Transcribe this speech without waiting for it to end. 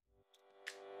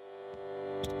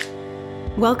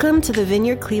Welcome to the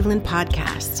Vineyard Cleveland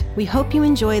podcast. We hope you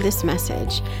enjoy this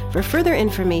message. For further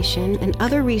information and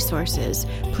other resources,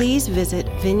 please visit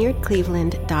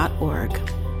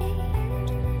vineyardcleveland.org.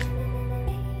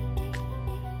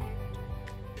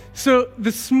 So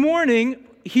this morning,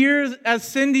 here's, as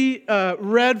Cindy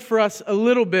read for us a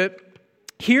little bit,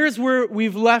 here's where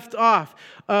we've left off.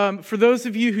 For those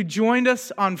of you who joined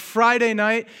us on Friday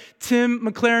night, Tim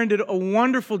McLaren did a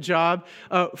wonderful job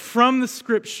from the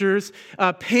scriptures,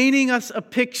 painting us a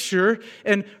picture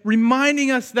and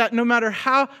reminding us that no matter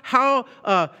how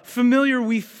familiar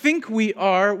we think we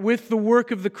are with the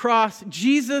work of the cross,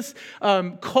 Jesus'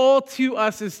 call to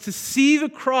us is to see the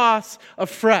cross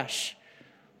afresh.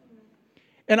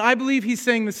 And I believe he's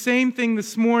saying the same thing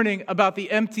this morning about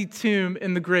the empty tomb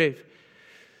in the grave.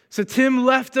 So Tim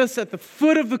left us at the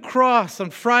foot of the cross on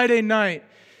Friday night,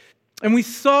 and we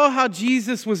saw how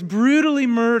Jesus was brutally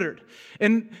murdered.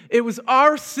 And it was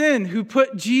our sin who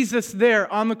put Jesus there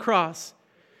on the cross.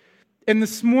 And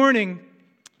this morning,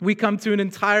 we come to an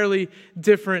entirely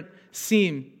different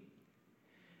scene.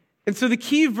 And so the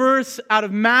key verse out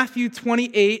of Matthew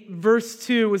 28, verse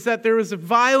 2, was that there was a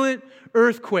violent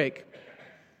earthquake.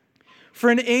 For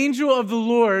an angel of the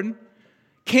Lord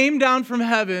came down from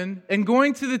heaven and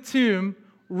going to the tomb,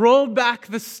 rolled back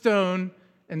the stone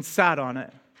and sat on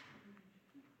it.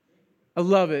 I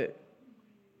love it.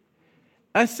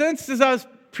 I sensed as I was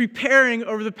preparing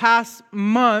over the past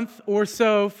month or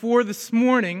so for this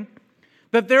morning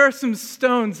that there are some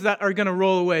stones that are going to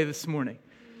roll away this morning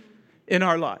in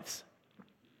our lives.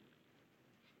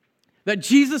 That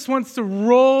Jesus wants to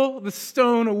roll the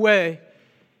stone away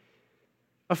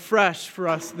afresh for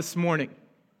us this morning.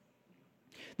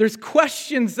 There's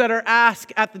questions that are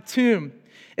asked at the tomb.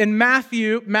 In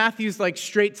Matthew's like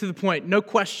straight to the point, no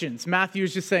questions.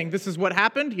 Matthew's just saying, this is what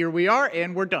happened, here we are,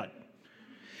 and we're done.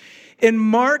 In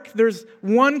Mark, there's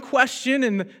one question,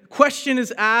 and the question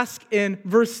is asked in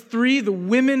verse 3. The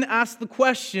women ask the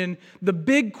question, the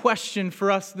big question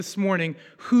for us this morning,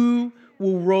 who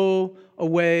will roll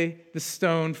away the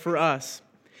stone for us?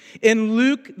 In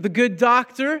Luke, the good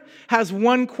doctor has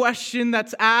one question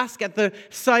that's asked at the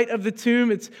site of the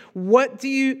tomb. It's, why do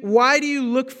you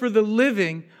look for the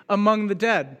living among the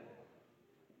dead?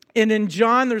 And in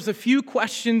John, there's a few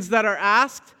questions that are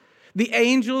asked. The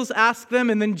angels ask them,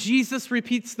 and then Jesus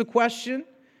repeats the question.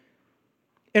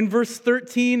 In verse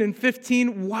 13 and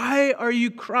 15, why are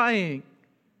you crying?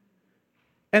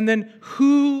 And then,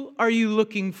 who are you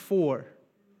looking for?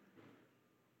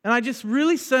 And I just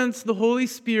really sense the Holy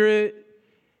Spirit,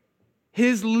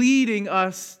 His leading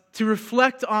us to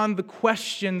reflect on the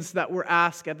questions that were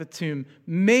asked at the tomb.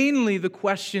 Mainly the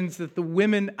questions that the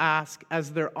women ask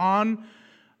as they're on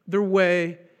their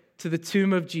way to the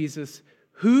tomb of Jesus.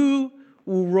 Who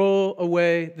will roll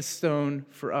away the stone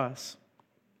for us?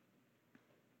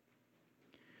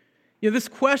 You know, this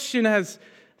question has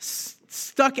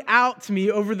stuck out to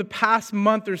me over the past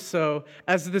month or so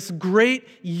as this great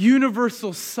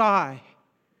universal sigh.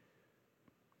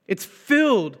 It's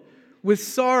filled with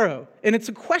sorrow, and it's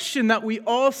a question that we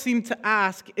all seem to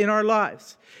ask in our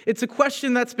lives. It's a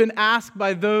question that's been asked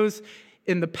by those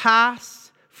in the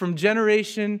past, from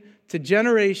generation to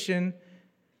generation.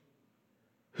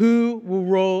 Who will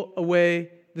roll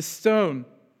away the stone?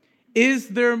 Is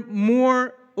there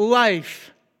more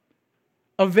life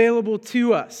available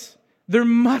to us? There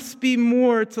must be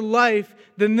more to life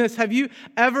than this. Have you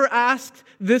ever asked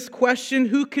this question?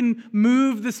 Who can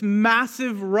move this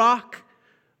massive rock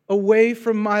away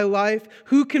from my life?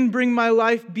 Who can bring my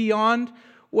life beyond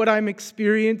what I'm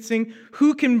experiencing?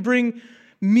 Who can bring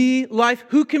me life?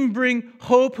 Who can bring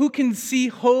hope? Who can see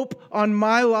hope on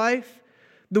my life?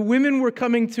 The women were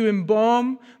coming to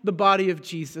embalm the body of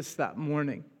Jesus that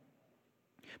morning.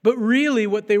 But really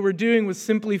what they were doing was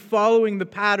simply following the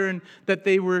pattern that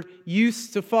they were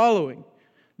used to following.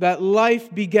 That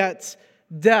life begets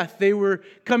death. They were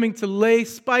coming to lay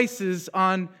spices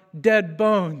on dead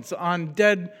bones, on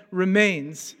dead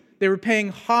remains. They were paying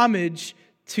homage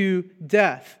to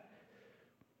death.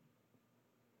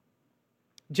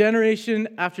 Generation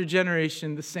after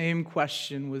generation, the same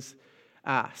question was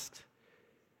asked.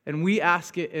 And we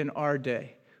ask it in our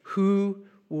day. Who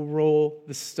will roll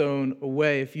the stone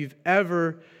away? If you've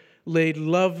ever laid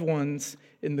loved ones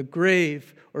in the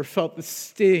grave or felt the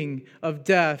sting of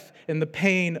death and the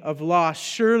pain of loss,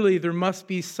 surely there must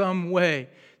be some way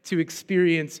to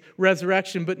experience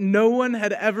resurrection. But no one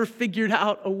had ever figured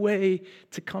out a way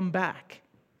to come back.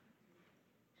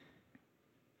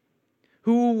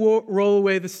 Who will roll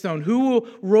away the stone? Who will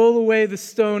roll away the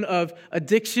stone of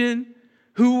addiction?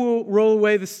 Who will roll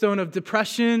away the stone of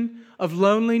depression, of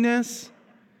loneliness?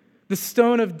 The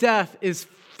stone of death is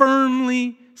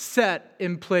firmly set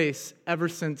in place ever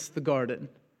since the garden.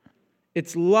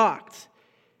 It's locked.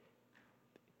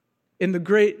 In the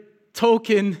great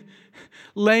Tolkien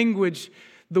language,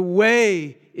 the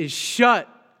way is shut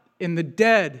in the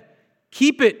dead.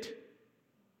 Keep it.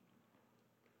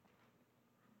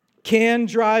 Can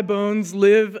dry bones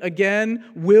live again?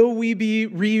 Will we be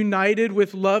reunited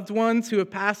with loved ones who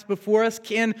have passed before us?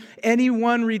 Can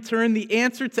anyone return? The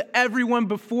answer to everyone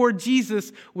before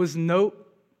Jesus was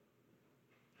nope.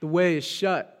 The way is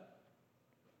shut.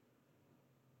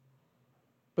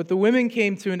 But the women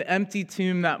came to an empty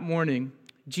tomb that morning.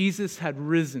 Jesus had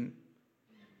risen.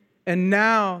 And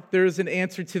now there is an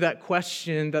answer to that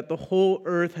question that the whole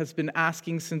earth has been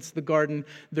asking since the garden.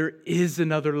 There is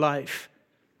another life.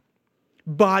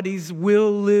 Bodies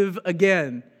will live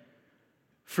again,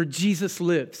 for Jesus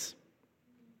lives.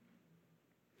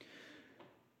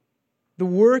 The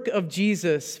work of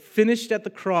Jesus, finished at the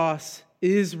cross,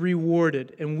 is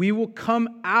rewarded, and we will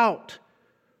come out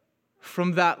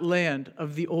from that land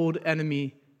of the old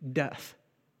enemy, death.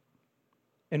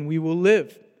 And we will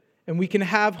live, and we can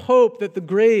have hope that the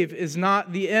grave is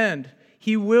not the end.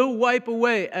 He will wipe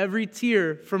away every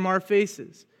tear from our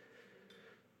faces.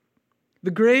 The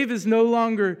grave is no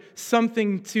longer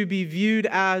something to be viewed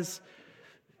as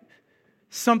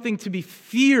something to be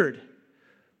feared,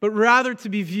 but rather to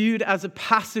be viewed as a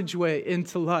passageway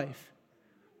into life.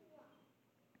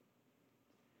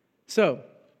 So,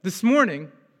 this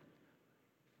morning,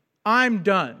 I'm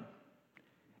done,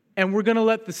 and we're going to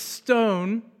let the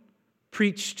stone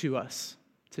preach to us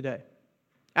today.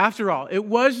 After all, it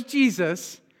was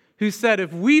Jesus who said,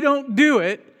 if we don't do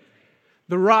it,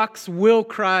 the rocks will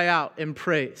cry out in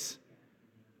praise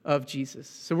of Jesus.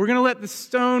 So we're going to let the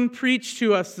stone preach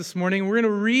to us this morning. We're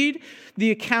going to read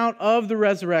the account of the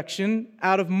resurrection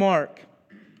out of Mark.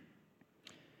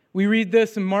 We read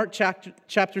this in Mark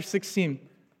chapter 16.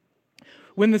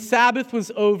 When the Sabbath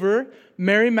was over,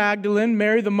 Mary Magdalene,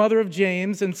 Mary the mother of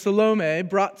James, and Salome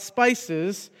brought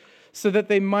spices so that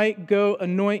they might go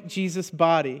anoint Jesus'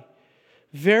 body.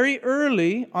 Very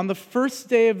early on the first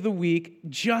day of the week,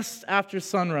 just after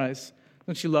sunrise.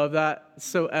 Don't you love that? It's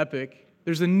so epic.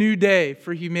 There's a new day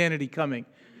for humanity coming.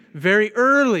 Very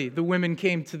early, the women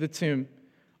came to the tomb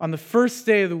on the first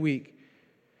day of the week.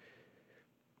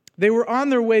 They were on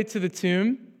their way to the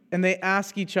tomb, and they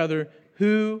asked each other,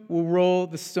 who will roll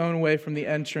the stone away from the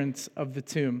entrance of the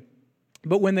tomb?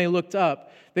 But when they looked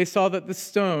up, they saw that the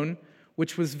stone,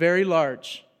 which was very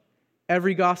large,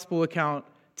 every gospel account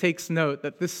takes note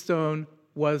that this stone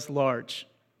was large,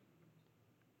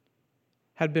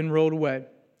 had been rolled away.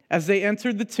 As they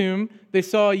entered the tomb, they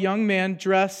saw a young man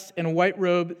dressed in a white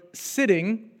robe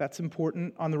sitting, that's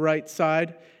important, on the right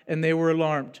side, and they were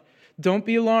alarmed. Don't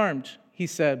be alarmed, he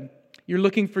said. You're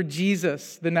looking for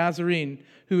Jesus, the Nazarene,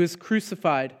 who is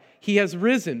crucified. He has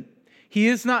risen. He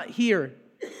is not here.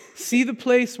 See the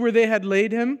place where they had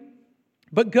laid him?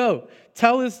 But go,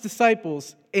 tell his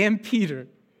disciples and Peter,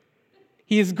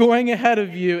 he is going ahead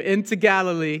of you into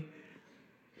Galilee.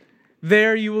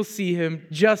 There you will see him,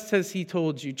 just as he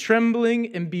told you.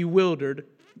 Trembling and bewildered,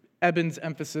 Eben's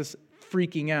emphasis,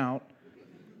 freaking out,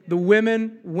 the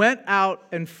women went out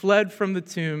and fled from the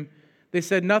tomb. They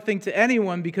said nothing to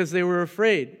anyone because they were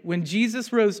afraid. When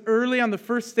Jesus rose early on the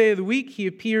first day of the week, he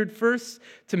appeared first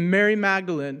to Mary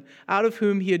Magdalene, out of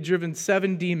whom he had driven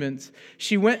 7 demons.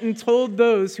 She went and told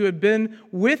those who had been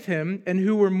with him and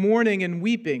who were mourning and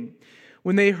weeping.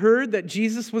 When they heard that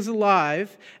Jesus was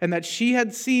alive and that she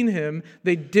had seen him,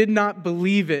 they did not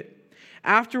believe it.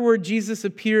 Afterward, Jesus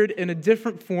appeared in a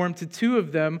different form to 2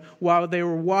 of them while they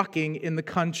were walking in the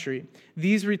country.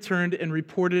 These returned and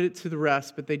reported it to the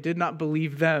rest, but they did not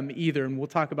believe them either. And we'll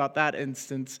talk about that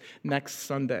instance next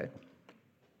Sunday.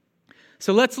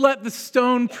 So let's let the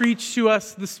stone preach to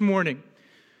us this morning.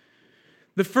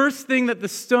 The first thing that the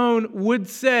stone would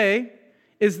say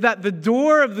is that the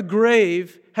door of the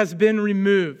grave has been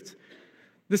removed.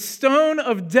 The stone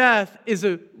of death is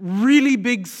a really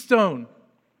big stone.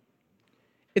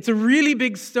 It's a really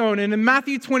big stone. And in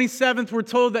Matthew 27, we're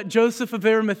told that Joseph of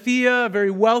Arimathea, a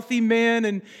very wealthy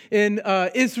man in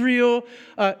Israel,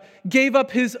 gave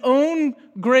up his own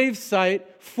gravesite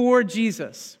for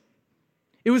Jesus.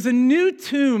 It was a new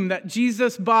tomb that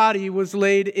Jesus' body was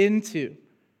laid into.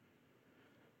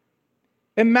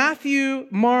 And Matthew,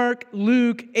 Mark,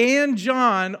 Luke, and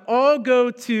John all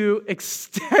go to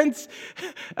extents.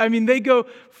 They go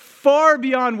far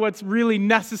beyond what's really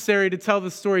necessary to tell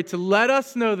the story to let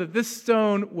us know that this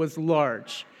stone was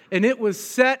large. And it was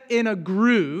set in a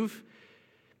groove.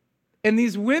 And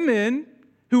these women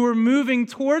who were moving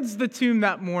towards the tomb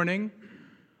that morning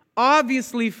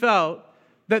obviously felt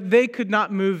that they could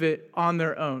not move it on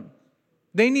their own.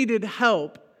 They needed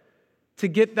help to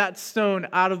get that stone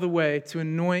out of the way, to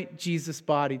anoint Jesus'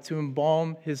 body, to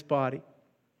embalm his body.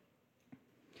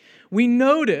 We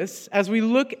notice, as we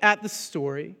look at the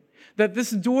story, that this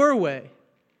doorway,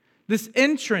 this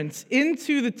entrance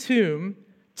into the tomb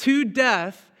to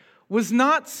death, was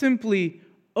not simply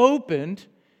opened,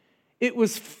 it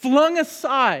was flung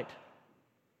aside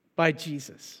by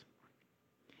Jesus.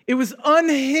 It was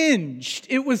unhinged.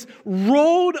 It was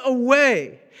rolled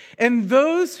away. And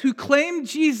those who claim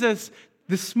Jesus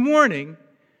this morning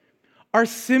are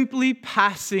simply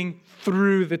passing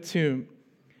through the tomb,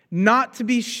 not to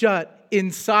be shut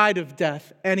inside of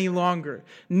death any longer.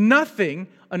 Nothing,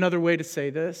 another way to say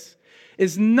this,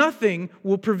 is nothing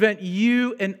will prevent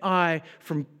you and I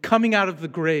from coming out of the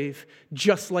grave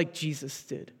just like Jesus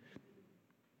did.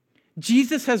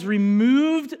 Jesus has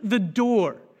removed the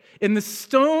door, and the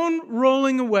stone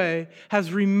rolling away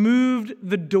has removed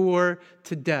the door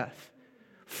to death,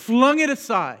 flung it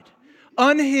aside,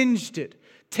 unhinged it,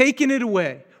 taken it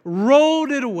away,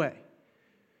 rolled it away.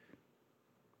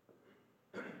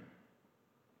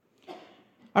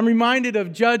 I'm reminded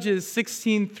of Judges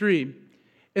 16:3,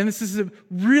 and this is a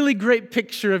really great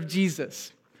picture of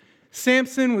Jesus.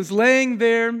 Samson was laying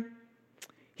there.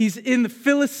 He's in the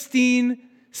Philistine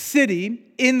city,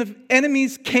 in the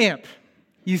enemy's camp,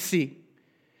 you see.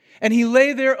 And he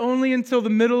lay there only until the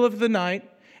middle of the night.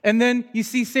 And then you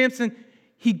see Samson,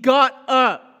 he got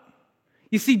up.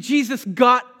 You see, Jesus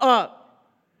got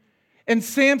up. And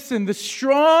Samson, the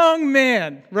strong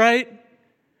man, right,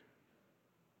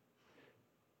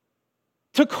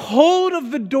 took hold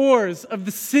of the doors of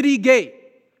the city gate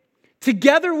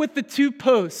together with the two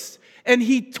posts, and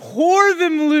he tore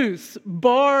them loose,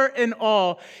 bar and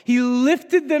all. He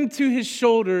lifted them to his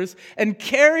shoulders and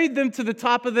carried them to the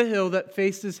top of the hill that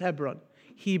faces Hebron.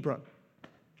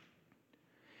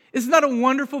 Isn't that a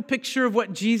wonderful picture of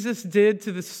what Jesus did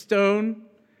to the stone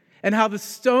and how the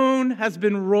stone has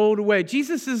been rolled away?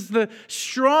 Jesus is the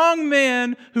strong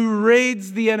man who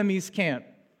raids the enemy's camp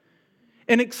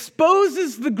and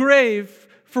exposes the grave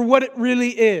for what it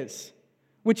really is,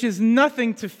 which is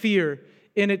nothing to fear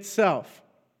in itself.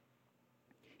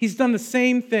 He's done the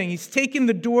same thing. He's taken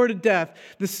the door to death,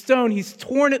 the stone, he's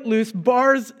torn it loose,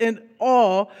 bars and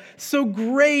all. So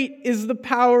great is the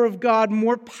power of God,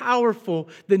 more powerful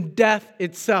than death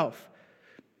itself.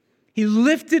 He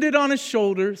lifted it on his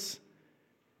shoulders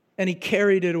and he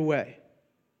carried it away.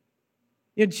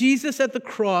 Yet Jesus at the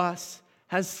cross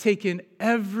has taken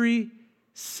every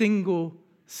single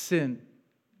sin,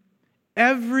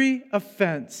 every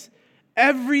offense,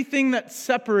 everything that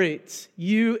separates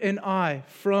you and I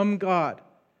from God.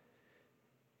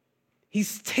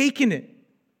 He's taken it.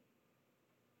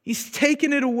 He's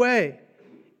taken it away.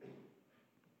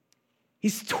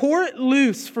 He's tore it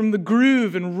loose from the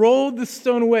groove and rolled the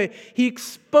stone away. He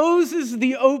exposes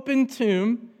the open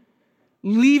tomb,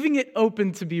 leaving it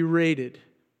open to be raided.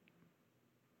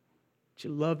 Don't you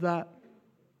love that?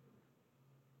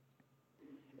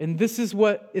 And this is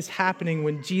what is happening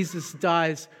when Jesus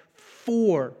dies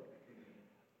for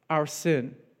our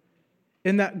sin.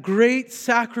 In that great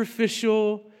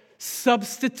sacrificial,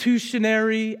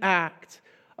 substitutionary act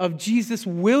of Jesus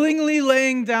willingly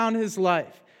laying down his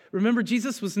life. Remember,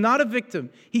 Jesus was not a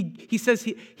victim. He says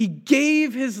he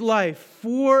gave his life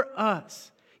for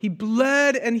us. He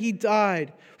bled and he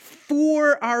died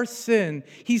for our sin.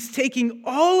 He's taking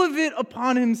all of it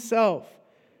upon himself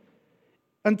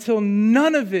until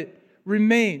none of it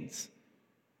remains.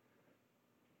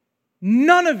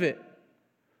 None of it.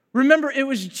 Remember, it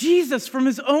was Jesus from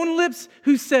his own lips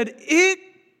who said, "It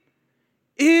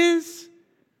is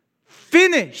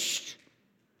finished."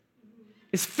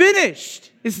 It's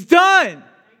finished. It's done.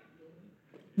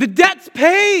 The debt's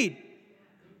paid.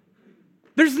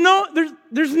 There's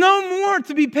no more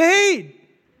to be paid.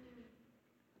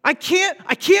 I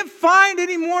can't find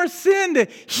any more sin to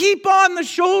heap on the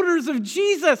shoulders of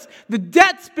Jesus. The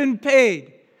debt's been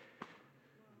paid.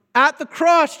 At the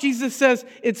cross, Jesus says,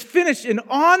 it's finished. And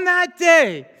on that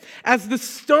day, as the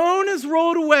stone is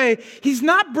rolled away, he's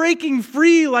not breaking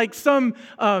free like some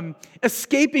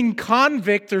escaping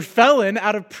convict or felon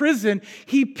out of prison.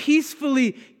 He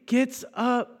peacefully gets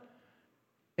up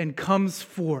and comes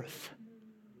forth.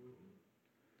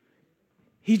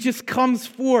 He just comes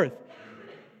forth.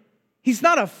 He's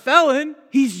not a felon.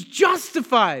 He's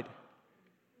justified.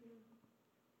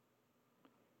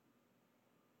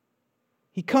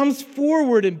 He comes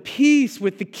forward in peace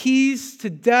with the keys to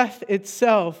death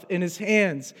itself in his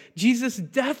hands. Jesus'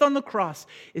 death on the cross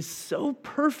is so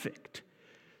perfect,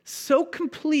 so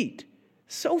complete,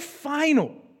 so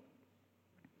final,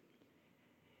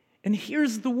 And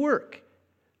here's the work.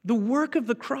 The work of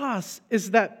the cross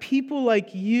is that people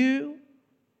like you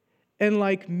and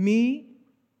like me,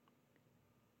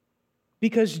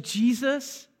 because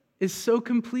Jesus is so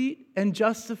complete and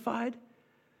justified,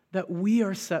 that we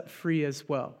are set free as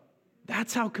well.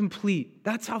 That's how complete,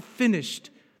 that's how finished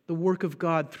the work of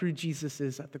God through Jesus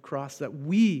is at the cross, that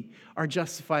we are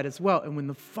justified as well. And when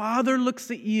the Father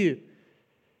looks at you,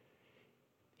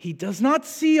 He does not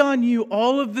see on you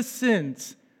all of the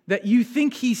sins that you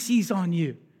think He sees on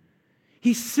you.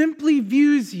 He simply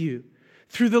views you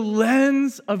through the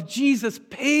lens of Jesus'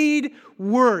 paid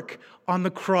work on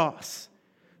the cross.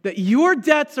 That your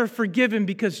debts are forgiven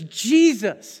because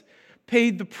Jesus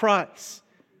paid the price.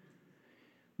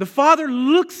 The Father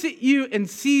looks at you and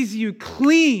sees you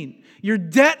clean, your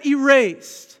debt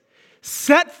erased,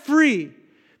 set free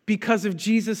because of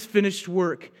Jesus' finished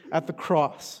work at the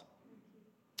cross.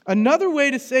 Another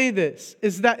way to say this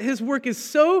is that His work is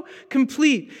so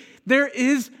complete, there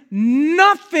is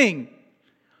nothing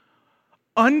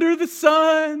under the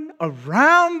sun,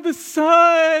 around the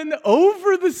sun,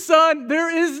 over the sun. There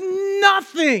is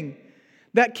nothing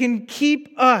that can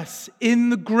keep us in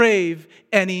the grave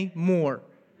anymore.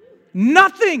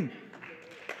 Nothing.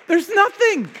 There's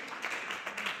nothing.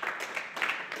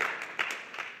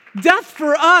 Death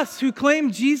for us who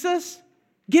claim Jesus,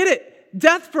 get it?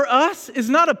 Death for us is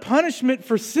not a punishment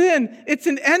for sin. It's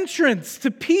an entrance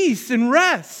to peace and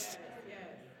rest.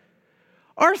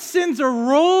 Our sins are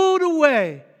rolled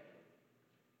away,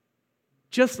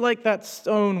 just like that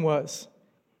stone was,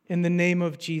 in the name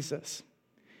of Jesus.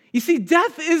 You see,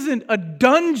 death isn't a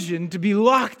dungeon to be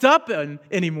locked up in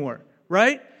anymore,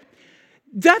 right?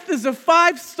 Death is a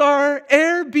 5-star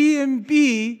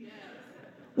Airbnb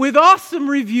with awesome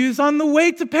reviews on the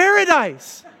way to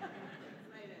paradise.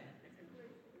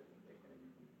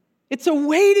 It's a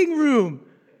waiting room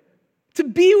to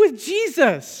be with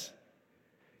Jesus.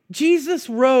 Jesus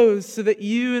rose so that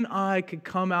you and I could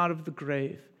come out of the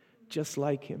grave just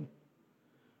like Him.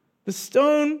 The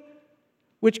stone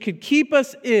which could keep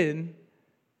us in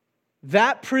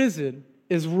that prison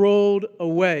is rolled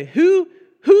away. Who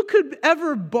could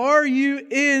ever bar you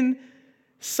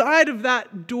inside of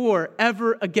that door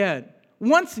ever again?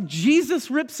 Once Jesus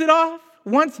rips it off,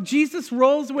 once Jesus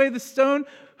rolls away the stone,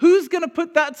 who's going to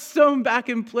put that stone back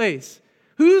in place?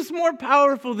 Who's more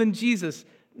powerful than Jesus?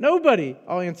 Nobody.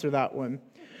 I'll answer that one.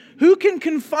 Who can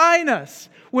confine us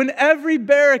when every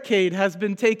barricade has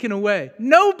been taken away?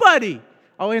 Nobody.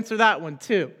 I'll answer that one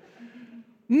too.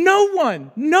 No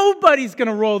one. Nobody's going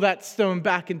to roll that stone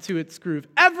back into its groove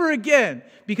ever again,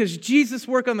 because Jesus'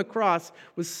 work on the cross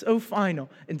was so final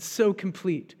and so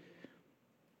complete.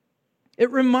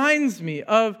 It reminds me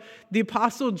of the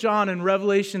Apostle John in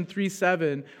Revelation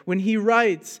 3:7 when he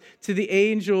writes to the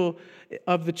angel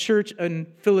of the church in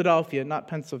Philadelphia, not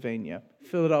Pennsylvania,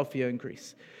 Philadelphia in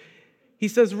Greece. He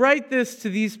says, write this to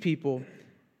these people.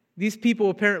 These people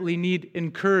apparently need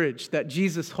encouraged that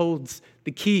Jesus holds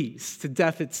the keys to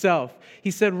death itself.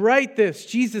 He said, write this.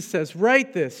 Jesus says,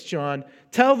 write this, John.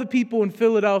 Tell the people in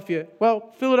Philadelphia,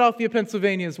 Philadelphia,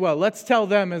 Pennsylvania as well. Let's tell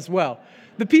them as well.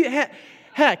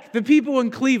 Heck, the people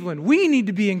in Cleveland, we need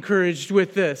to be encouraged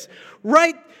with this.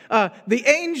 Write the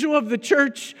angel of the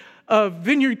church of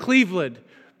Vineyard Cleveland.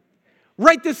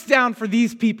 Write this down for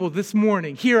these people this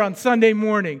morning, here on Sunday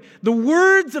morning. The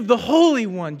words of the Holy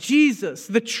One, Jesus,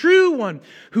 the true one,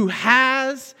 who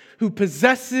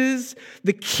possesses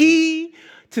the key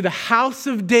to the house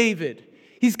of David.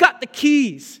 He's got the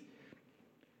keys.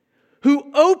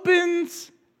 Who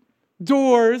opens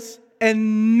doors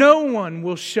and no one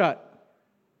will shut.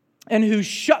 And who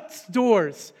shuts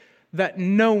doors that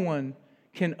no one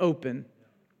can open.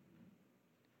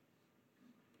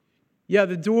 Yeah,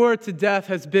 the door to death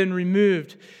has been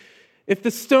removed. If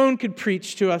the stone could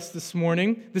preach to us this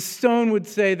morning, the stone would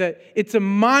say that it's a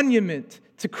monument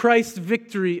to Christ's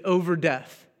victory over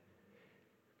death.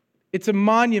 It's a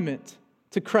monument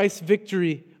to Christ's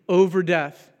victory over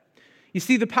death. You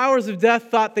see, the powers of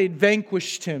death thought they'd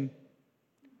vanquished Him.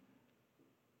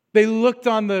 They looked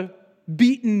on the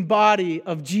beaten body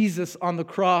of Jesus on the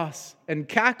cross and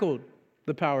cackled,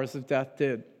 the powers of death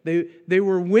did. They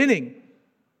were winning.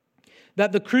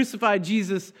 That the crucified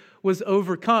Jesus was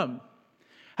overcome.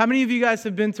 How many of you guys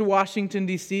have been to Washington,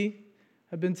 D.C.?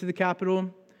 Have been to the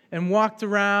Capitol and walked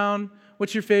around?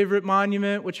 What's your favorite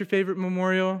monument? What's your favorite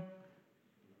memorial?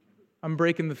 I'm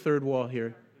breaking the third wall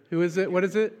here. Who is it? What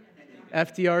is it?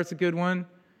 FDR is a good one.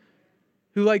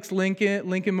 Who likes Lincoln?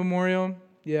 Lincoln Memorial?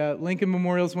 Yeah, Lincoln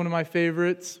Memorial is one of my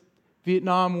favorites.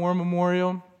 Vietnam War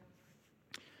Memorial.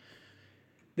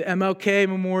 The MLK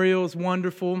Memorial is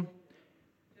wonderful.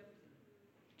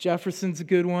 Jefferson's a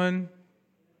good one.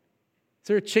 Is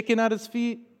there a chicken at his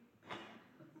feet?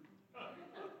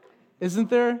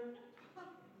 Isn't there?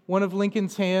 One of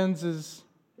Lincoln's hands is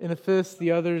in a fist,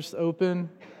 the other's open.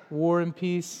 War and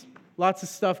peace. Lots of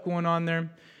stuff going on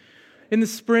there. In the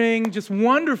spring, just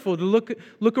wonderful to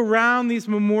look around these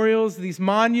memorials, these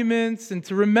monuments, and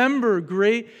to remember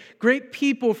great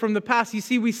people from the past. You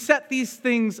see, we set these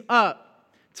things up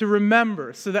to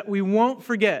remember so that we won't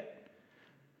forget.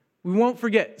 We won't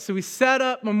forget. So we set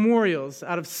up memorials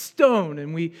out of stone,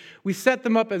 and we set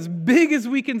them up as big as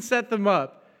we can set them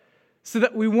up so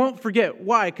that we won't forget.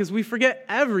 Why? Because we forget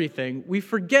everything. We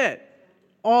forget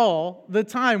all the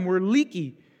time. We're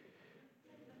leaky.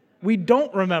 We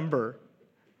don't remember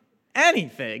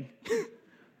anything.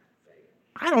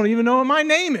 I don't even know what my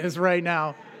name is right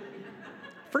now.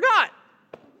 Forgot.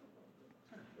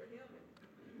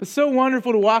 It's so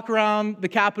wonderful to walk around the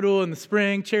Capitol in the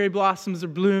spring. Cherry blossoms are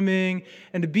blooming.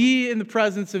 And to be in the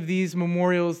presence of these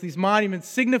memorials, these monuments,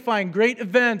 signifying great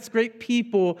events, great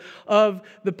people of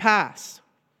the past.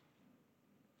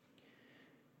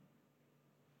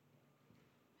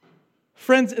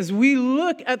 Friends, as we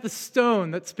look at the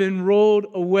stone that's been rolled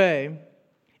away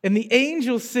and the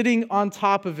angel sitting on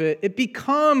top of it, it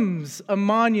becomes a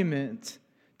monument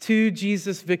to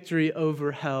Jesus' victory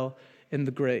over hell and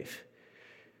the grave.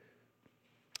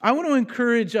 I want to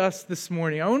encourage us this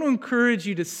morning. I want to encourage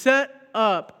you to set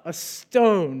up a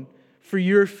stone for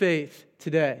your faith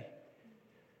today.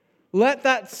 Let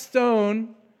that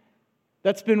stone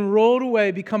that's been rolled away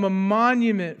become a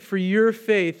monument for your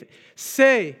faith.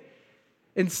 Say,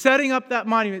 in setting up that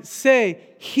monument, say,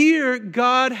 here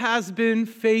God has been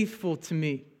faithful to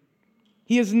me.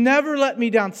 He has never let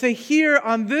me down. Say, here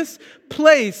on this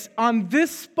place, on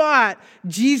this spot,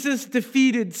 Jesus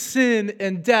defeated sin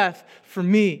and death for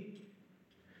me.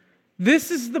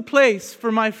 This is the place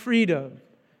for my freedom.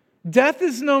 Death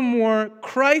is no more.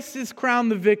 Christ is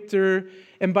crowned the victor,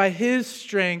 and by his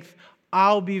strength,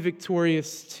 I'll be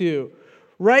victorious too.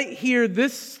 Right here,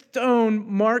 this stone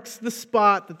marks the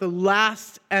spot that the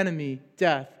last enemy,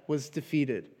 death, was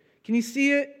defeated. Can you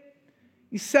see it?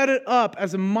 You set it up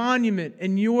as a monument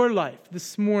in your life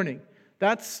this morning.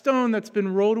 That stone that's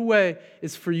been rolled away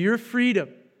is for your freedom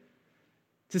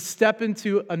to step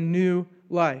into a new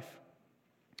life.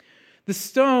 The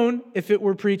stone, if it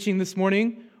were preaching this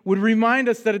morning, would remind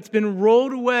us that it's been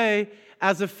rolled away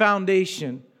as a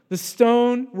foundation. The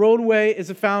stone rolled away is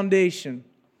a foundation.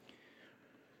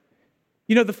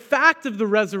 You know, the fact of the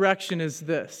resurrection is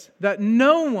this, that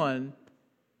no one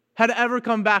had ever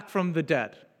come back from the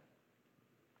dead.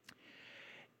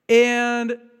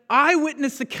 And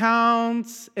eyewitness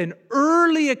accounts and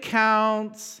early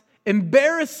accounts,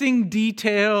 embarrassing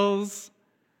details,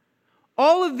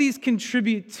 all of these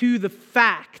contribute to the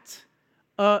fact.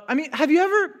 Here's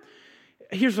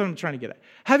what I'm trying to get at.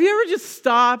 Have you ever just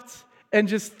stopped and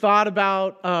just thought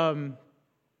about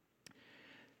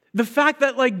the fact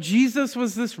that Jesus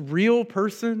was this real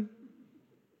person?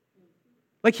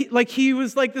 He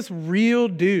was this real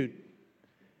dude.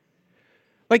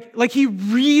 Like he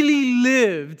really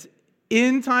lived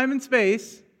in time and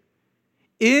space.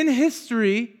 In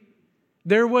history,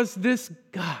 there was this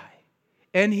guy.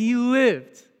 And he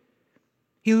lived.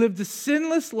 He lived a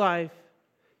sinless life,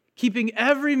 keeping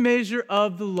every measure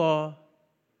of the law.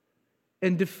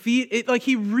 And defeat it,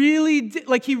 he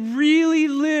really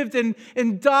lived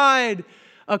and died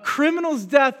a criminal's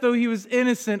death, though he was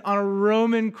innocent, on a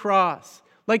Roman cross.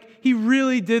 He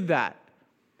really did that.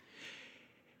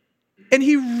 And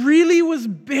he really was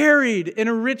buried in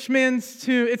a rich man's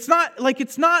tomb. It's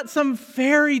not some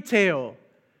fairy tale.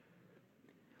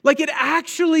 It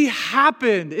actually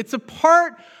happened. It's a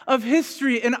part of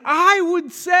history. And I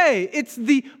would say it's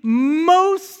the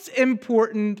most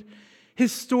important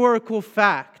historical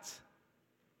fact.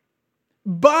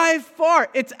 By far,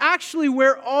 it's actually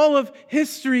where all of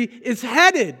history is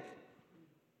headed.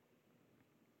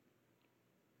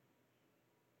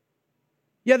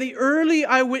 Yeah, the early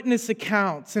eyewitness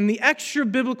accounts and the extra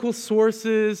biblical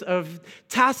sources of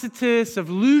Tacitus,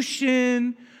 of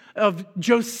Lucian, of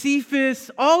Josephus,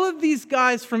 all of these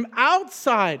guys from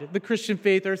outside the Christian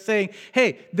faith are saying,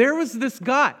 hey, there was this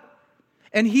guy,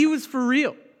 and he was for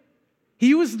real.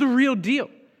 He was the real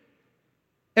deal.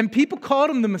 And people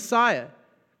called him the Messiah.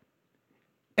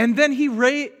 And then he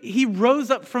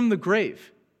rose up from the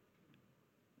grave.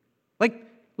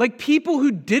 Like people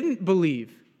who didn't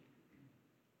believe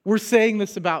were saying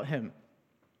this about him.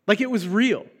 Like it was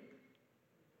real.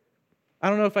 I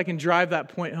don't know if I can drive that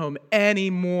point home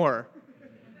anymore.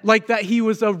 Like that he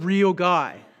was a real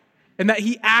guy. And that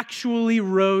he actually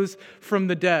rose from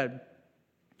the dead.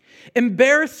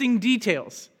 Embarrassing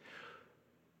details.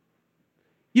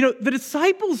 You know, the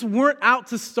disciples weren't out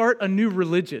to start a new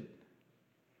religion.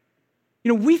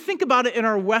 You know, we think about it in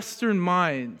our Western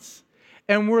minds,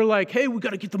 and we're like, hey, we got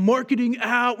to get the marketing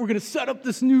out. We're going to set up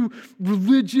this new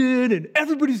religion, and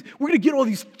we're going to get all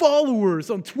these followers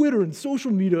on Twitter and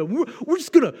social media. We're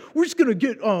just going to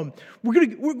get, we're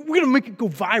going to make it go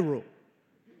viral.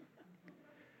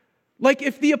 Like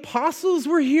if the apostles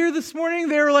were here this morning,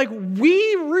 they were like,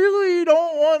 we really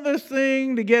don't want this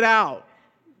thing to get out.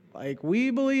 Like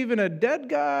we believe in a dead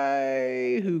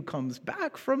guy who comes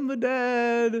back from the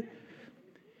dead.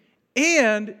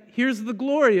 And here's the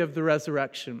glory of the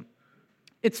resurrection.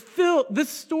 This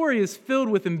story is filled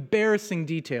with embarrassing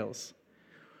details,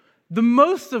 the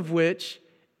most of which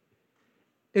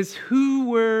is who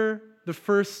were the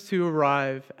first to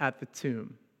arrive at the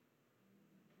tomb.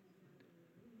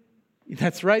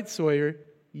 That's right, Sawyer,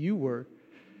 you were.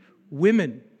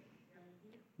 Women.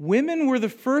 Women were the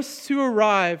first to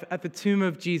arrive at the tomb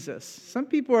of Jesus. Some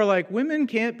people are like, women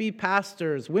can't be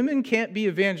pastors, women can't be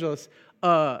evangelists.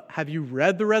 Have you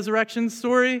read the resurrection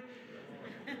story?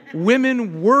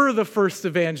 Women were the first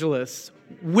evangelists.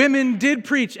 Women did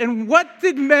preach. And what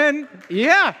did men?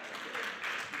 Yeah.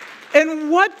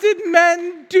 And what did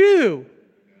men do?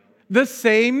 The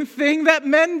same thing that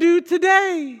men do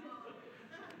today.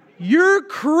 You're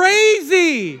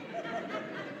crazy.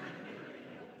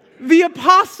 The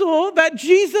apostle that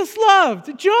Jesus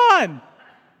loved, John.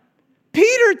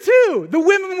 Peter, too. The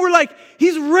women were like,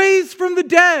 he's raised from the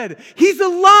dead. He's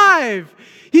alive.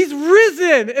 He's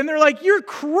risen. And they're like, you're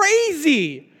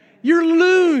crazy. You're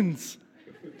loons.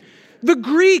 The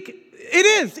Greek,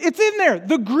 it's in there.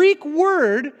 The Greek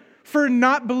word for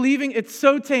not believing, it's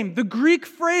so tame. The Greek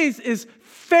phrase is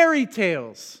fairy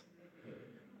tales.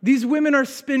 These women are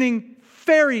spinning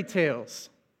fairy tales.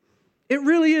 It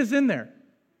really is in there.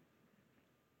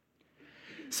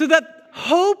 So that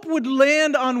hope would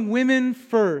land on women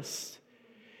first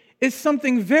is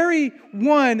something very,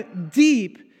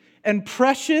 deep and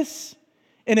precious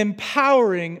and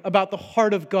empowering about the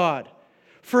heart of God.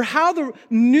 For how the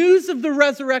news of the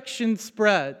resurrection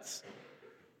spreads.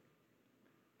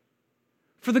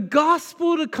 For the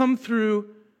gospel to come through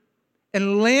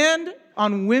and land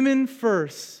on women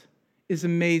first is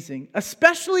amazing.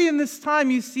 Especially in this time,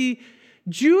 you see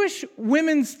Jewish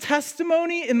women's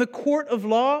testimony in the court of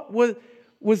law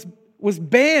was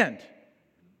banned,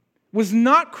 was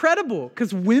not credible,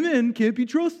 because women can't be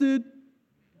trusted.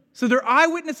 So their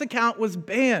eyewitness account was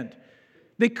banned.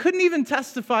 They couldn't even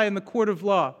testify in the court of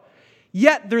law.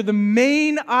 Yet they're the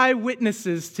main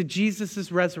eyewitnesses to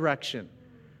Jesus' resurrection.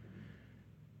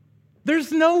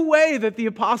 There's no way that the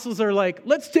apostles are like,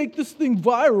 let's take this thing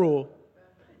viral.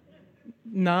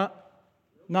 Not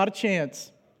a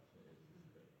chance.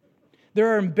 There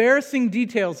are embarrassing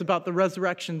details about the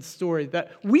resurrection story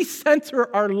that we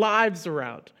center our lives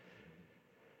around,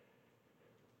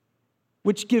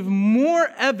 which give more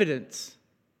evidence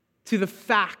to the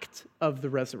fact of the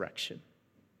resurrection,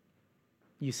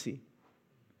 you see.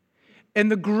 And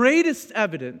the greatest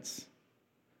evidence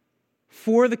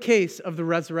for the case of the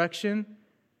resurrection,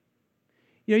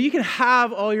 you can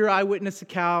have all your eyewitness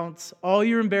accounts, all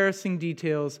your embarrassing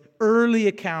details, early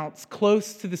accounts,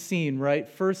 close to the scene, right?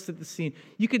 First at the scene.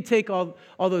 You could take all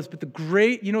those, but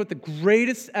you know what the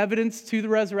greatest evidence to the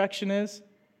resurrection is?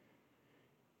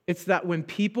 It's that when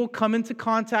people come into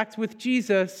contact with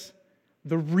Jesus,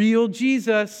 the real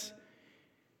Jesus,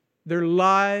 their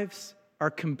lives are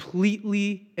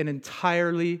completely and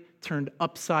entirely turned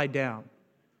upside down.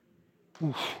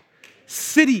 Oof.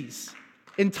 Cities,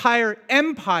 entire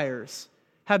empires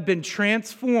have been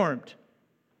transformed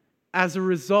as a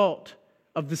result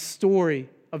of the story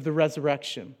of the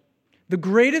resurrection. The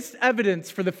greatest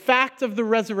evidence for the fact of the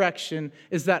resurrection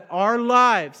is that our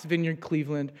lives, Vineyard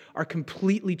Cleveland, are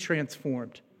completely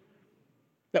transformed.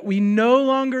 That we no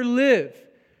longer live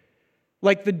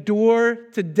like the door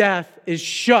to death is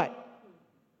shut,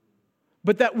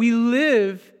 but that we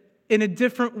live in a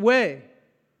different way.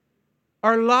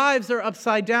 Our lives are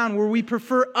upside down, where we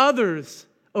prefer others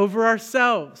over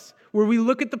ourselves, where we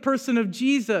look at the person of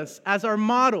Jesus as our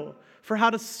model for how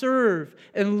to serve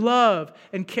and love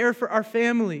and care for our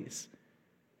families.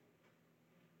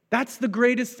 That's the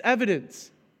greatest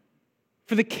evidence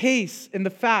for the case and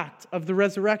the fact of the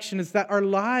resurrection, is that our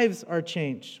lives are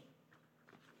changed.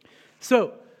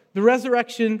 So, the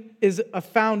resurrection is a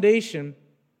foundation,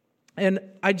 and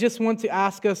I just want to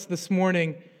ask us this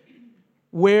morning,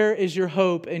 where is your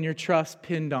hope and your trust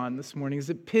pinned on this morning? Is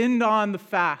it pinned on the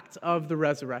fact of the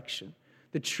resurrection,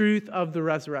 the truth of the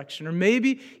resurrection? Or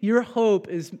maybe your hope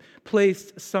is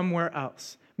placed somewhere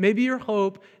else. Maybe your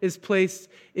hope is placed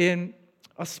in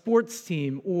a sports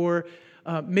team, or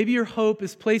maybe your hope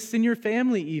is placed in your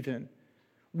family even.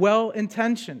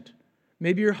 Well-intentioned.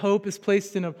 Maybe your hope is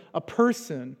placed in a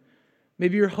person.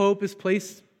 Maybe your hope is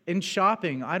placed in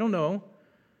shopping. I don't know.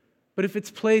 But if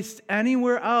it's placed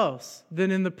anywhere else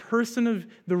than in the person of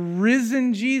the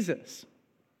risen Jesus,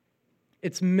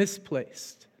 it's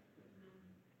misplaced.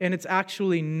 And it's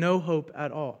actually no hope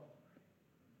at all.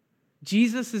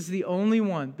 Jesus is the only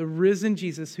one, the risen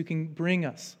Jesus, who can bring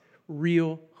us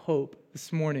real hope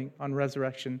this morning on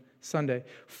Resurrection Sunday.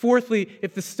 Fourthly,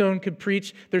 if the stone could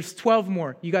preach, there's 12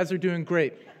 more. You guys are doing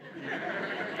great.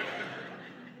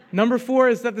 Number 4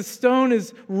 is that the stone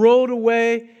is rolled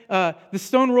away. The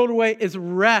stone rolled away is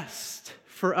rest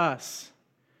for us.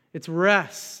 It's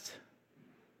rest.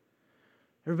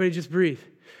 Everybody just breathe.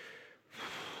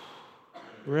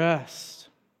 Rest.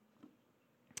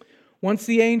 Once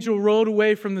the angel rolled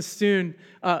away from the stone,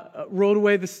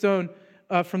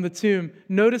 from the tomb,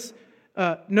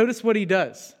 notice what he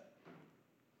does.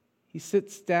 He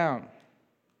sits down.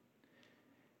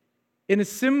 In a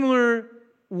similar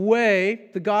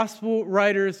way, the gospel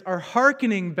writers are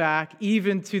hearkening back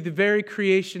even to the very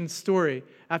creation story.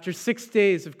 After 6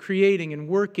 days of creating and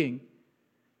working,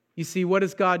 you see, what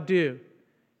does God do?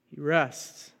 He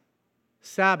rests.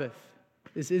 Sabbath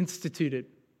is instituted.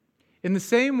 In the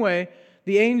same way,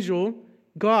 the angel,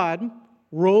 God,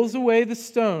 rolls away the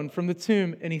stone from the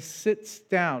tomb and he sits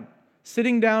down.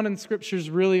 Sitting down in Scripture is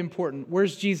really important.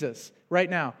 Where's Jesus? Right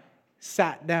now.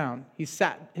 Sat down.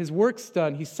 His work's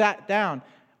done. He sat down.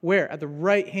 Where? At the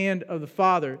right hand of the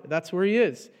Father. That's where he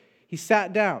is. He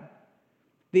sat down.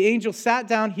 The angel sat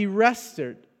down. He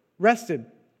rested.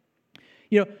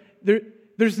 You know,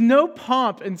 there's no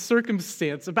pomp and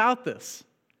circumstance about this.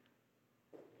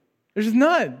 There's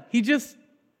none. He just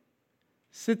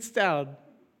sits down.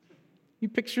 You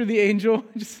picture the angel,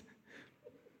 just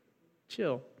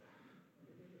chill.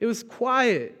 It was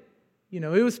quiet. It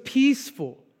was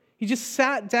peaceful. He just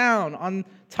sat down on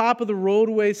top of the rolled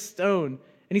away stone.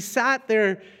 And he sat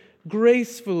there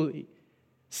gracefully,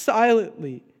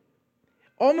 silently,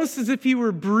 almost as if he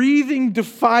were breathing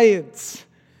defiance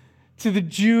to the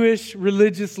Jewish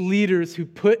religious leaders who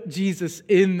put Jesus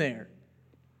in there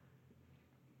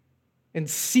and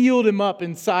sealed him up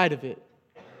inside of it.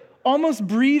 Almost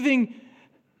breathing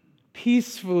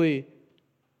peacefully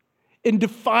in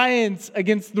defiance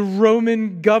against the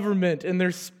Roman government and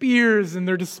their spears and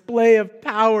their display of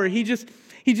power. He just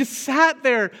sat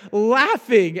there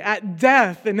laughing at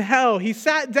death and hell. He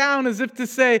sat down as if to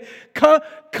say,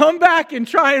 come back and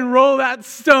try and roll that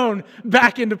stone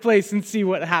back into place and see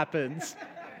what happens.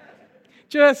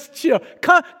 Just chill.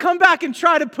 Come back and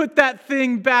try to put that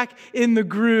thing back in the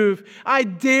groove. I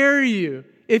dare you,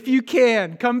 if you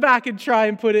can, come back and try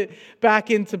and put it back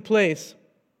into place.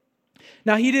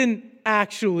 Now, he didn't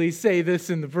actually say this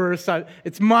in the verse.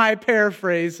 It's my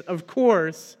paraphrase, of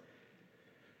course.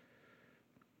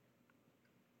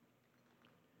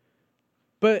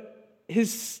 But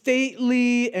his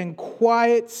stately and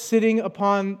quiet sitting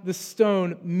upon the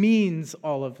stone means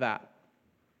all of that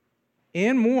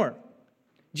and more.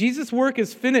 Jesus' work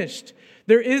is finished.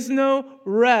 There is no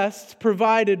rest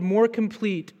provided more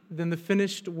complete than the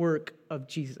finished work of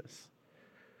Jesus.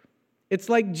 It's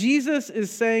like Jesus is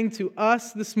saying to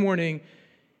us this morning,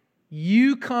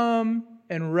 you come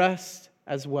and rest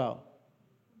as well.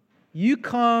 You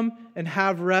come and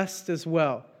have rest as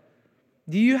well.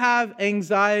 Do you have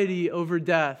anxiety over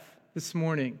death this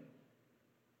morning?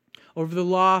 Over the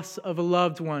loss of a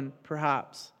loved one,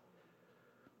 perhaps?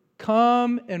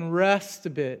 Come and rest a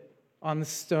bit on the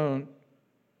stone.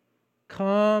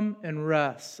 Come and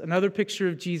rest. Another picture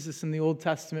of Jesus in the Old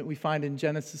Testament we find in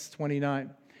Genesis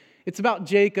 29. It's about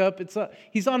Jacob.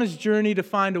 He's on his journey to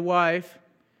find a wife,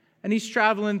 and he's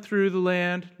traveling through the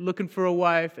land looking for a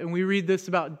wife, and we read this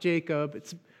about Jacob.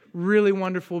 It's a really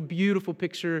wonderful, beautiful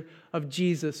picture of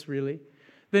Jesus, really.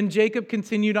 Then Jacob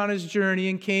continued on his journey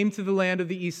and came to the land of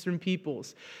the eastern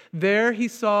peoples. There he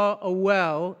saw a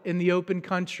well in the open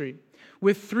country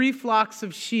with 3 flocks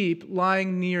of sheep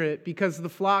lying near it because the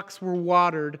flocks were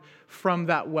watered from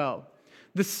that well.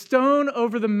 The stone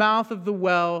over the mouth of the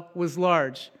well was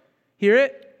large. Hear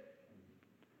it?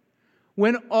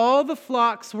 When all the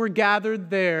flocks were gathered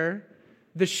there,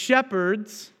 the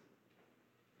shepherds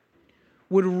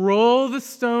would roll the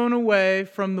stone away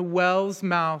from the well's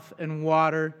mouth and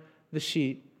water the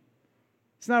sheep.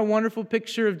 Isn't that a wonderful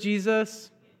picture of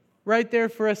Jesus? Right there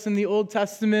for us in the Old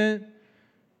Testament.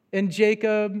 And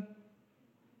Jacob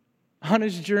on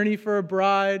his journey for a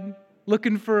bride,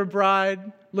 looking for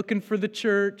the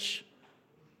church.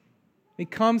 He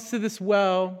comes to this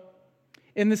well,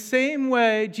 In the same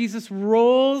way, Jesus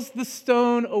rolls the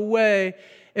stone away,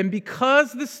 and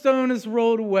because the stone is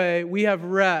rolled away, we have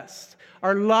rest.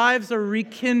 Our lives are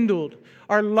rekindled.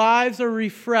 Our lives are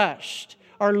refreshed.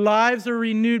 Our lives are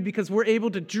renewed because we're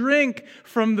able to drink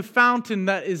from the fountain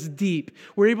that is deep.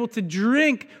 We're able to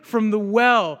drink from the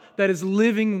well that is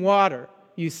living water,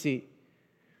 you see.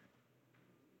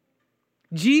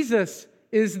 Jesus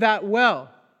is that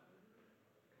well.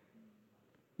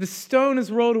 The stone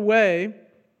is rolled away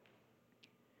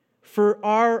for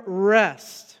our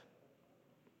rest.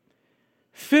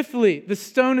 Fifthly, the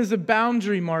stone is a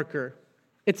boundary marker.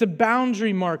 It's a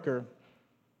boundary marker.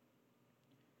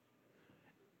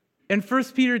 In 1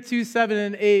 Peter 2, 7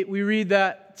 and 8, we read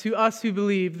that to us who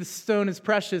believe, the stone is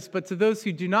precious, but to those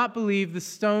who do not believe, the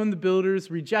stone the builders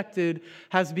rejected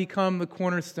has become the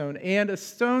cornerstone, and a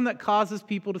stone that causes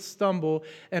people to stumble,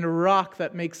 and a rock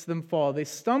that makes them fall. They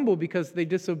stumble because they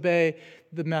disobey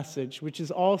the message, which is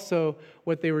also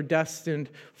what they were destined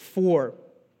for.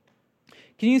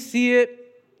 Can you see it?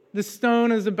 The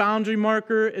stone is a boundary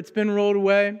marker. It's been rolled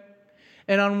away.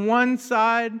 And on one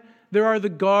side, there are the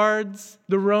guards,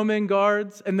 the Roman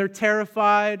guards, and they're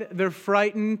terrified, they're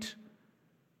frightened,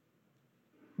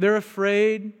 they're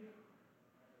afraid.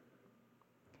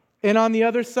 And on the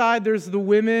other side, there's the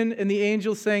women and the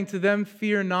angel saying to them,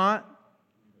 "Fear not."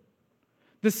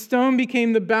 The stone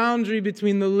became the boundary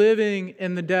between the living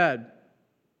and the dead,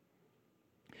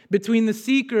 between the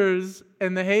seekers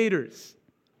and the haters,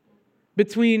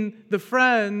 between the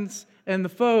friends and the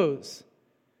foes.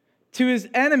 To his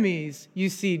enemies, you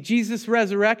see, Jesus'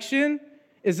 resurrection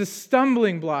is a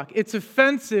stumbling block. It's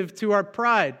offensive to our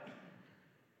pride.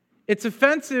 It's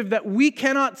offensive that we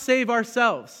cannot save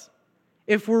ourselves.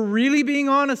 If we're really being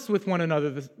honest with one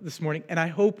another this morning, and I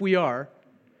hope we are,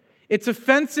 it's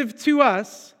offensive to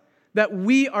us that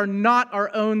we are not our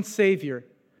own Savior.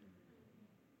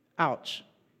 Ouch.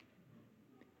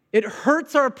 It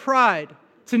hurts our pride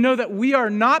to know that we are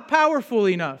not powerful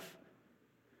enough.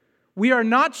 We are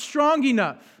not strong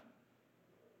enough,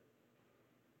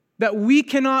 that we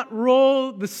cannot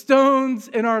roll the stones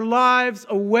in our lives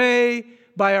away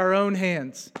by our own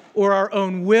hands or our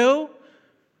own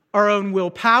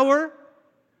willpower,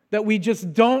 that we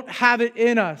just don't have it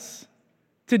in us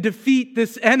to defeat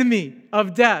this enemy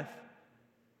of death.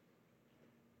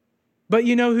 But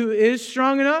you know who is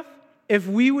strong enough? If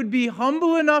we would be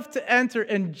humble enough to enter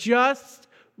and just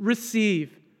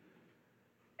receive.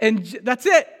 And that's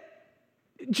it.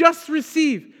 Just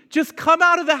receive. Just come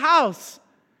out of the house.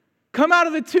 Come out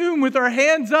of the tomb with our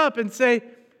hands up and say,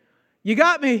 "You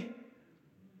got me.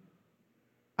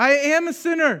 I am a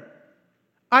sinner.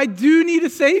 I do need a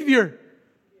Savior."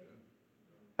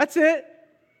 That's it.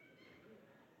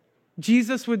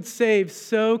 Jesus would save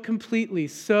so completely,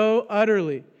 so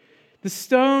utterly. The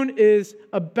stone is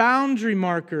a boundary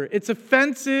marker. It's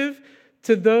offensive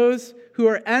to those who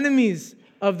are enemies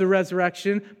of the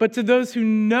resurrection, but to those who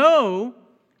know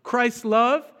Christ's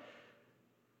love,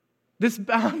 this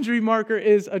boundary marker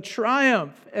is a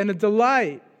triumph and a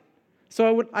delight.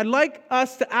 So I'd like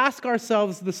us to ask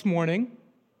ourselves this morning,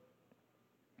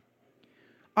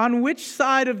 on which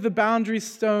side of the boundary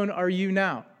stone are you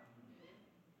now?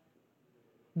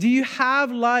 Do you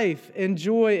have life and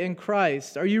joy in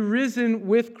Christ? Are you risen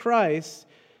with Christ?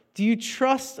 Do you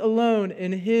trust alone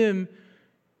in Him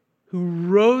who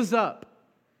rose up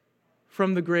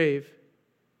from the grave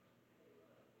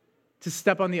to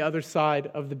step on the other side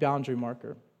of the boundary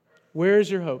marker? Where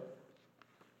is your hope?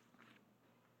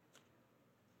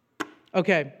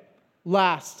 Okay,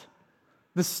 last.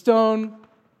 The stone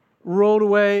rolled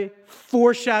away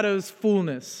foreshadows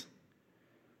fullness.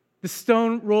 The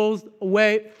stone rolls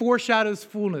away foreshadows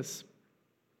fullness.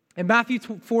 In Matthew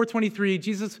 4:23,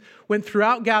 Jesus went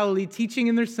throughout Galilee, teaching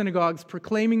in their synagogues,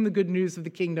 proclaiming the good news of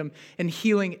the kingdom, and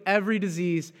healing every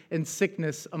disease and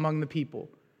sickness among the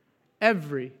people.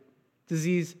 Every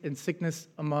disease and sickness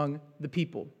among the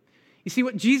people. You see,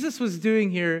 what Jesus was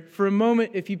doing here, for a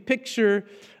moment, if you picture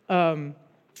the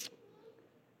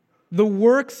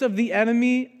works of the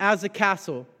enemy as a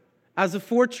castle, as a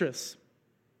fortress,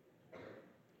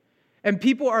 and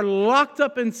people are locked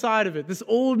up inside of it, this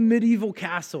old medieval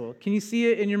castle. Can you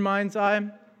see it in your mind's eye?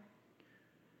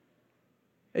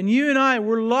 And you and I,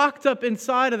 we're locked up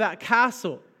inside of that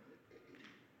castle.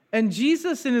 And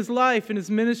Jesus in his life and his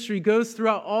ministry goes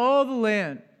throughout all the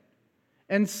land.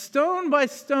 And stone by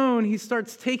stone, he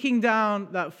starts taking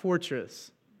down that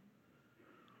fortress.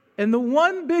 And the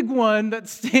one big one that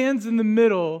stands in the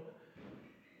middle,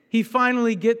 he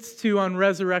finally gets to on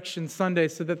Resurrection Sunday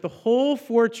so that the whole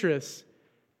fortress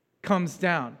comes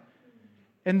down.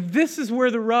 And this is where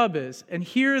the rub is. And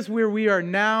here is where we are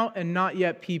now and not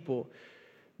yet people.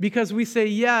 Because we say,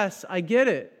 yes, I get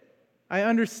it. I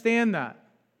understand that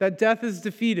death is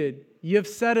defeated. You have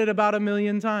said it about 1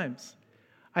 million times.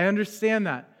 I understand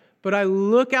that. But I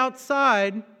look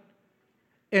outside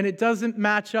and it doesn't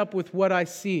match up with what I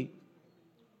see.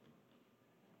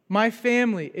 My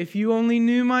family, if you only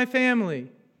knew my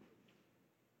family,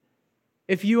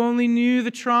 if you only knew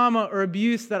the trauma or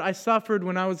abuse that I suffered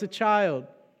when I was a child,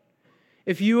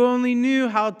 if you only knew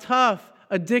how tough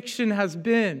addiction has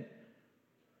been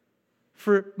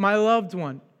for my loved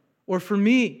one or for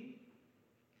me,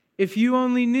 if you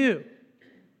only knew,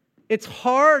 it's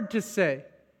hard to say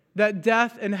that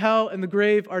death and hell and the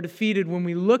grave are defeated when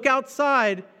we look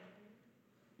outside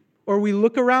or we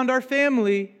look around our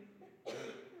family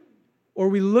or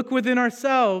we look within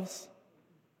ourselves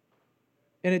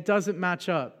and it doesn't match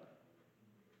up.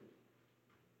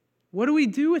 What do we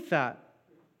do with that?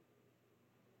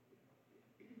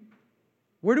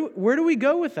 Where do we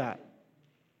go with that?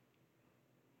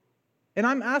 And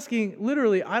I'm asking,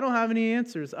 literally, I don't have any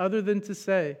answers other than to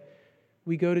say,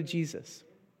 we go to Jesus.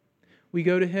 We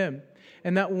go to Him.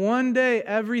 And that one day,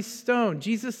 every stone,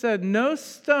 Jesus said, no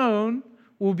stone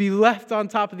will be left on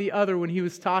top of the other when He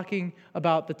was talking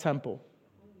about the temple.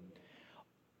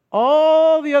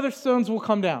 All the other stones will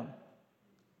come down.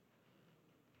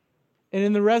 And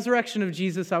in the resurrection of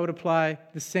Jesus, I would apply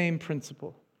the same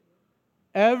principle.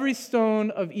 Every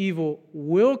stone of evil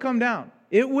will come down.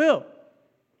 It will.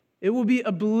 It will be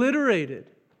obliterated.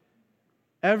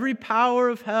 Every power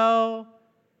of hell,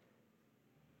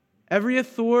 every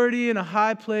authority in a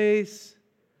high place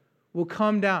will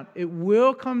come down. It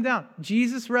will come down.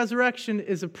 Jesus' resurrection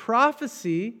is a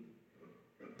prophecy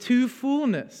to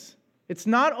fullness. It's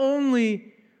not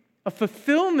only a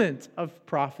fulfillment of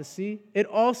prophecy, it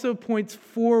also points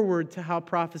forward to how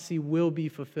prophecy will be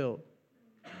fulfilled.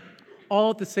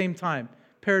 All at the same time.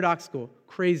 Paradoxical.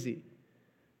 Crazy.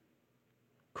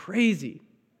 Crazy.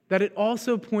 That it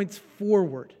also points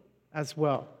forward as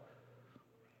well.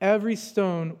 Every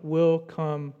stone will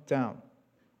come down.